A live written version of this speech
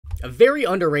a very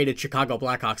underrated Chicago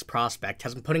Blackhawks prospect,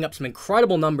 has been putting up some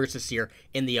incredible numbers this year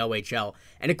in the OHL.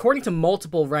 And according to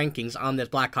multiple rankings on this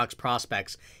Blackhawks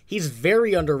prospects, he's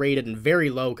very underrated and very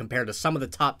low compared to some of the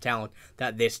top talent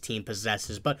that this team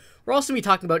possesses. But we're also going to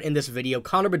be talking about in this video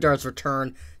Connor Bedard's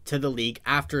return to the league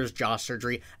after his jaw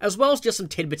surgery, as well as just some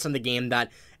tidbits on the game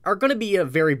that are going to be a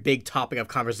very big topic of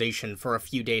conversation for a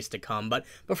few days to come. But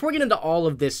before we get into all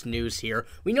of this news here,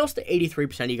 we noticed that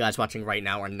 83% of you guys watching right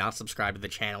now are not subscribed to the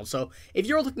channel. So if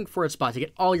you're looking for a spot to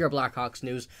get all your Blackhawks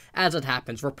news as it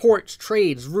happens, reports,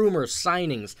 trades, rumors,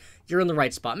 signings, you're in the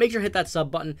right spot. Make sure to hit that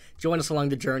sub button. Join us along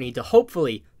the journey to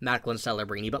hopefully Macklin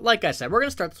Celebrini. But like I said, we're going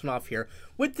to start this one off here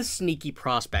with the sneaky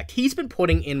prospect. He's been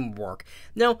putting in work.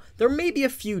 Now, there may be a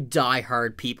few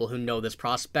diehard people who know this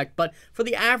prospect, but for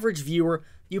the average viewer,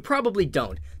 you probably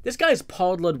don't. This guy is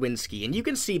Paul Ludwinski, and you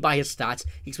can see by his stats,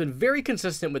 he's been very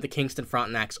consistent with the Kingston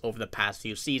Frontenacs over the past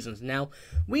few seasons. Now,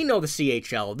 we know the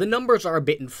CHL, the numbers are a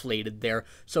bit inflated there,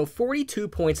 so 42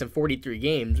 points in 43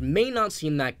 games may not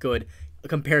seem that good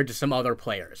compared to some other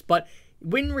players, but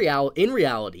in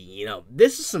reality, you know,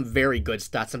 this is some very good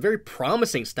stats, some very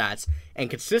promising stats and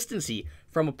consistency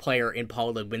from a player in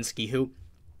Paul Ludwinski who,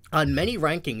 on many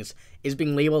rankings, is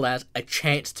being labeled as a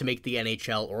chance to make the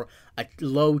NHL or a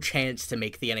low chance to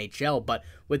make the NHL. But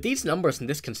with these numbers and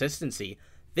this consistency,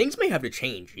 things may have to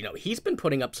change. You know, he's been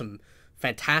putting up some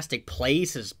fantastic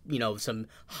plays, you know, some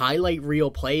highlight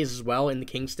reel plays as well in the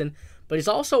Kingston. But he's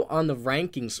also on the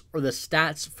rankings or the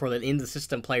stats for the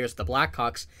in-the-system players, the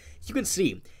Blackhawks. You can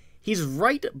see he's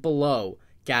right below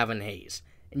Gavin Hayes.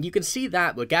 And you can see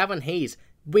that with Gavin Hayes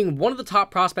being one of the top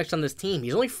prospects on this team,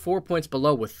 he's only 4 points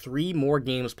below with 3 more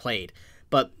games played.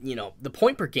 But, you know, the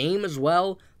point per game as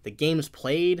well, the games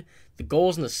played, the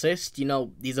goals and assists, you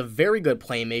know, he's a very good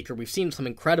playmaker. We've seen some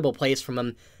incredible plays from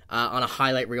him on a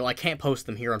highlight reel. I can't post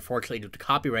them here, unfortunately, due to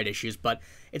copyright issues, but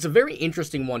it's a very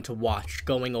interesting one to watch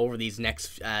going over these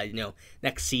next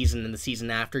season and the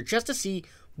season after, just to see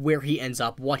where he ends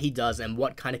up, what he does, and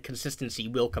what kind of consistency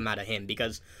will come out of him,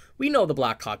 because we know the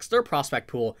Blackhawks, their prospect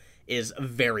pool is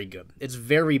very good. It's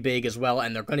very big as well,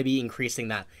 and they're going to be increasing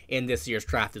that in this year's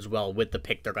draft as well with the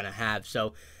pick they're going to have.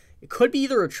 So it could be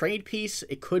either a trade piece,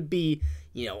 it could be,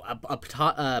 you know, a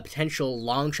potential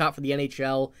long shot for the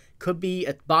NHL, could be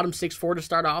a bottom 6-4 to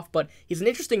start off, but he's an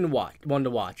interesting one to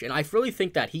watch, and I really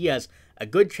think that he has a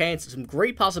good chance, some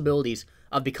great possibilities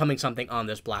of becoming something on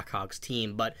this Blackhawks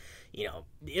team. But, you know,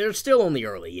 it's still only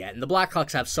early yet, and the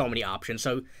Blackhawks have so many options,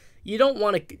 so you don't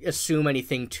want to assume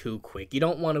anything too quick. You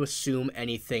don't want to assume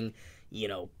anything, you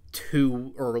know,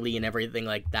 too early and everything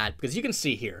like that, because you can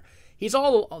see here, he's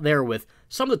all there with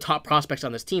some of the top prospects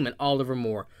on this team, and Oliver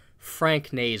Moore,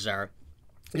 Frank Nazar,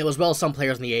 you know, as well as some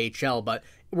players in the AHL, but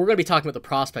we're going to be talking about the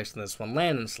prospects in this one.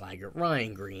 Landon Slaggert,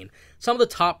 Ryan Greene, some of the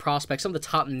top prospects, some of the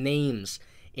top names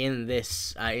in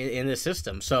this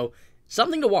system. So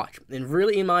something to watch, and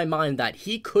really in my mind that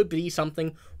he could be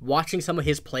something. Watching some of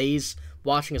his plays,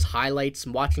 watching his highlights,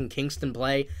 and watching Kingston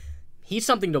play, he's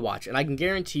something to watch, and I can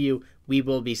guarantee you we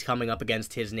will be coming up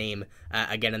against his name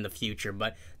again in the future.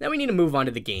 But now we need to move on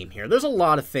to the game here. There's a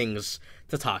lot of things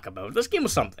to talk about. This game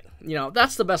was something. You know,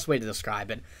 that's the best way to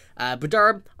describe it.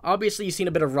 Bedard, obviously you've seen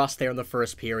a bit of rust there in the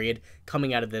first period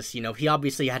coming out of this. You know, he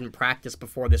obviously hadn't practiced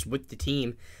before this with the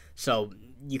team, so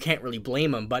you can't really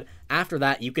blame him. But after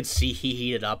that, you could see he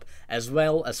heated up, as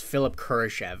well as Philipp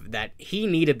Kurashev, that he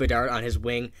needed Bedard on his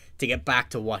wing to get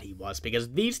back to what he was,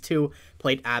 because these two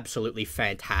played absolutely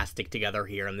fantastic together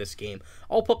here in this game.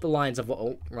 I'll put up the lines of,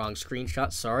 oh, wrong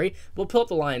screenshot, sorry. We'll pull up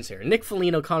the lines here. Nick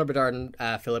Foligno, Connor Bedard,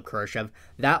 and Philipp Kurashev.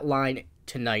 That line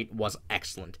tonight was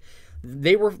excellent.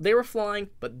 They were flying,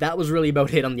 but that was really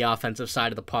about it on the offensive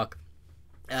side of the puck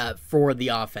for the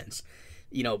offense.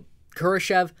 You know,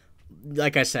 Kurashev,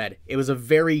 like I said, it was a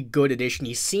very good addition.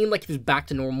 He seemed like he was back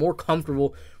to normal, more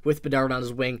comfortable with Bedard on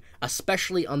his wing,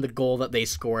 especially on the goal that they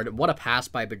scored. What a pass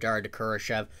by Bedard to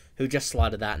Kurashev, who just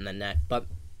slotted that in the net. But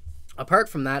apart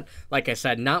from that, like I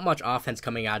said, not much offense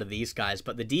coming out of these guys,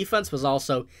 but the defense was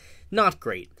also not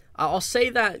great. I'll say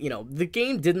that, you know, the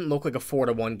game didn't look like a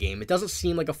 4-1 game. It doesn't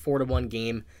seem like a 4-1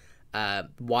 game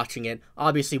watching it.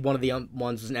 Obviously, one of the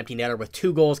ones was an empty netter with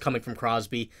 2 goals coming from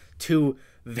Crosby, 2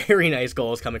 very nice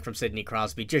goals coming from Sidney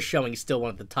Crosby, just showing he's still one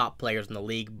of the top players in the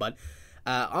league. But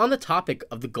on the topic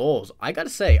of the goals, I gotta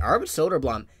say, Arvid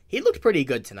Soderblom, he looked pretty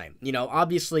good tonight. You know,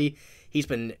 obviously, he's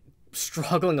been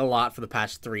struggling a lot for the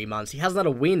past 3 months. He hasn't had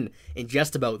a win in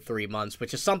just about 3 months,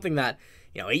 which is something that,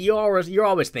 you know, you're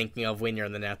always thinking of when you're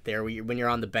in the net there, when you're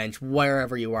on the bench,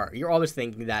 wherever you are. You're always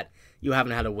thinking that you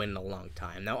haven't had a win in a long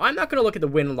time. Now, I'm not going to look at the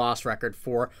win-loss record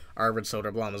for Arvid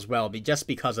Soderblom as well, just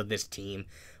because of this team.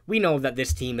 we know that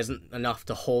this team isn't enough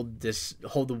to hold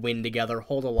the win together,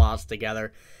 hold a loss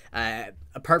together.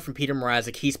 Apart from Petr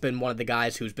Mrazek, he's been one of the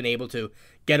guys who's been able to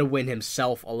get a win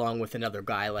himself, along with another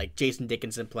guy like Jason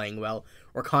Dickinson playing well,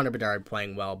 or Connor Bedard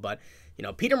playing well. But,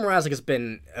 Petr Mrazek has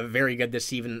been very good this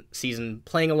season,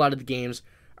 playing a lot of the games.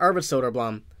 Arvid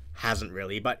Soderblom hasn't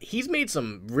really, but he's made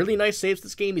some really nice saves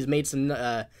this game. He's made some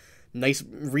nice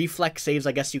reflex saves,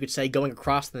 I guess you could say, going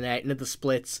across the net, into the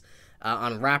splits,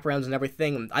 on wraparounds and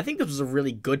everything. I think this was a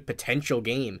really good potential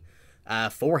game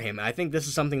for him. I think this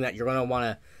is something that you're going to want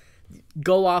to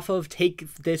go off of,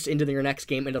 take this into your next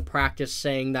game, into practice,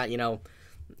 saying that,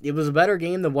 it was a better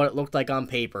game than what it looked like on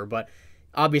paper, but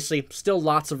obviously still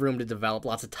lots of room to develop,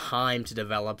 lots of time to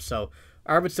develop, so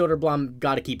Arvid Soderblom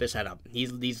got to keep his head up.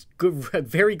 He's good,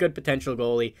 very good potential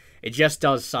goalie. It just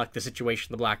does suck the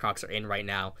situation the Blackhawks are in right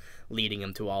now, leading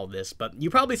him to all of this. But you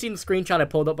probably seen the screenshot I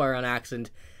pulled up by on accident,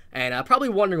 and probably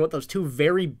wondering what those two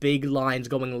very big lines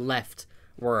going left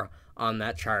were on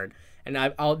that chart. And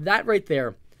that right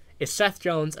there is Seth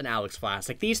Jones and Alex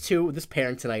Vlasic. These two, this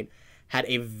pairing tonight, had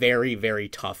a very, very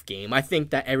tough game. I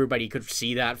think that everybody could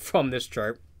see that from this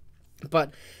chart.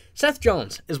 But Seth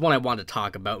Jones is one I want to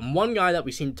talk about, and one guy that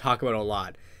we seem to talk about a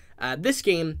lot. This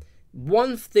game,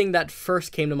 one thing that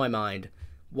first came to my mind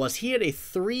was he had a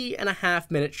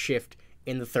 3.5-minute shift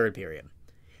in the third period.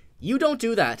 You don't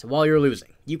do that while you're losing.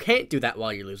 You can't do that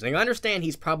while you're losing. I understand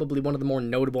he's probably one of the more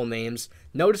notable names.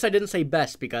 Notice I didn't say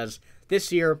best, because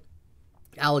this year,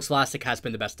 Alex Vlasic has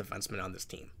been the best defenseman on this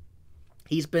team.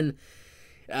 He's been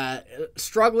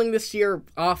struggling this year,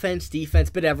 offense, defense,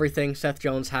 bit everything Seth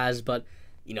Jones has, but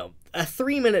a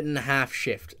 3.5-minute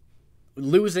shift,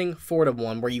 losing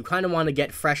 4-1, where you kind of want to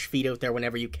get fresh feet out there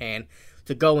whenever you can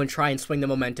to go and try and swing the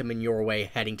momentum in your way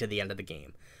heading to the end of the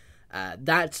game.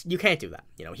 You can't do that.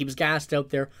 He was gassed out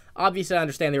there. Obviously, I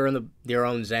understand they were in their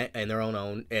own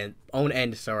end.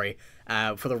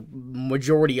 For the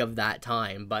majority of that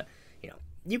time, but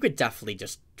you could definitely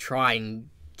just try and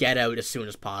get out as soon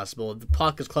as possible. The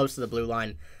puck is close to the blue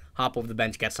line. Hop over the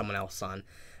bench, get someone else on.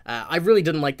 I really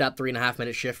didn't like that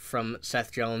 3.5-minute shift from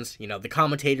Seth Jones. The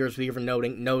commentators were even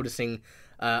noticing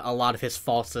a lot of his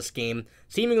faults this game,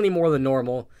 seemingly more than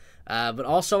normal. But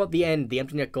also at the end, the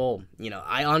empty net goal.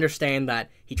 I understand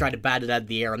that he tried to bat it out of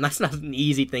the air, and that's not an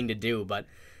easy thing to do, but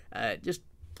just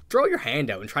throw your hand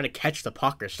out and try to catch the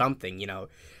puck or something.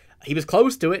 He was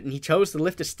close to it, and he chose to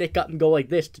lift his stick up and go like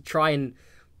this to try and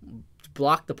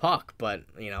block the puck. But,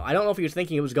 I don't know if he was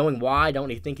thinking it was going wide. I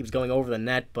don't think he was going over the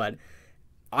net, but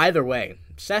either way,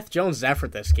 Seth Jones'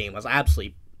 effort this game was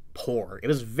absolutely poor. It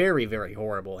was very, very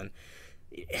horrible, and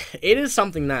it is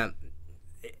something that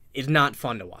is not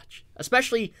fun to watch,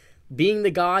 especially being the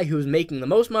guy who's making the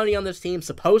most money on this team,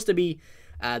 supposed to be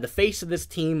the face of this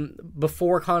team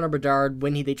before Connor Bedard,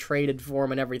 when they traded for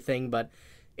him and everything, but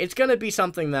it's going to be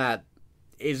something that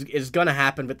is going to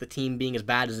happen with the team being as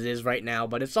bad as it is right now,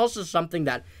 but it's also something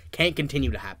that can't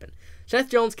continue to happen. Seth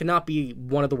Jones cannot be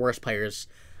one of the worst players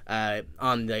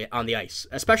on the ice,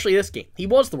 especially this game. He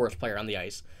was the worst player on the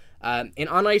ice, in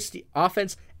on-ice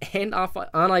offense and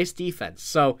on-ice defense.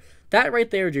 So that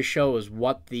right there just shows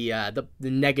what the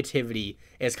negativity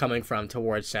is coming from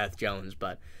towards Seth Jones.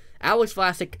 But Alex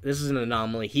Vlasic, this is an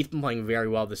anomaly. He's been playing very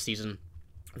well this season.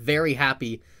 Very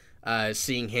happy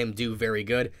seeing him do very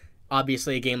good.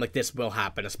 Obviously, a game like this will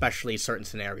happen, especially certain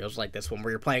scenarios like this one,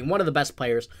 where you're playing one of the best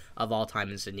players of all time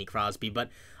in Sidney Crosby. But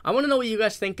I want to know what you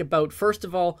guys think about, first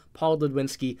of all, Paul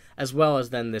Ludwinski, as well as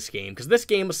then this game. Because this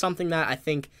game was something that I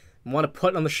think I want to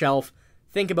put on the shelf,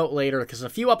 think about later, because a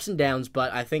few ups and downs,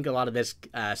 but I think a lot of this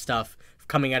stuff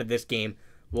coming out of this game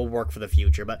will work for the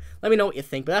future. But let me know what you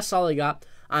think. But that's all I got.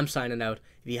 I'm signing out.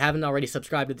 If you haven't already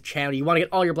subscribed to the channel, you want to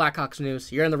get all your Blackhawks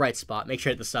news, you're in the right spot. Make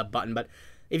sure to hit the sub button. But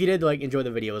if you did enjoy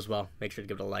the video as well, make sure to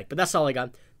give it a like. But that's all I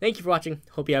got. Thank you for watching.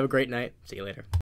 Hope you have a great night. See you later.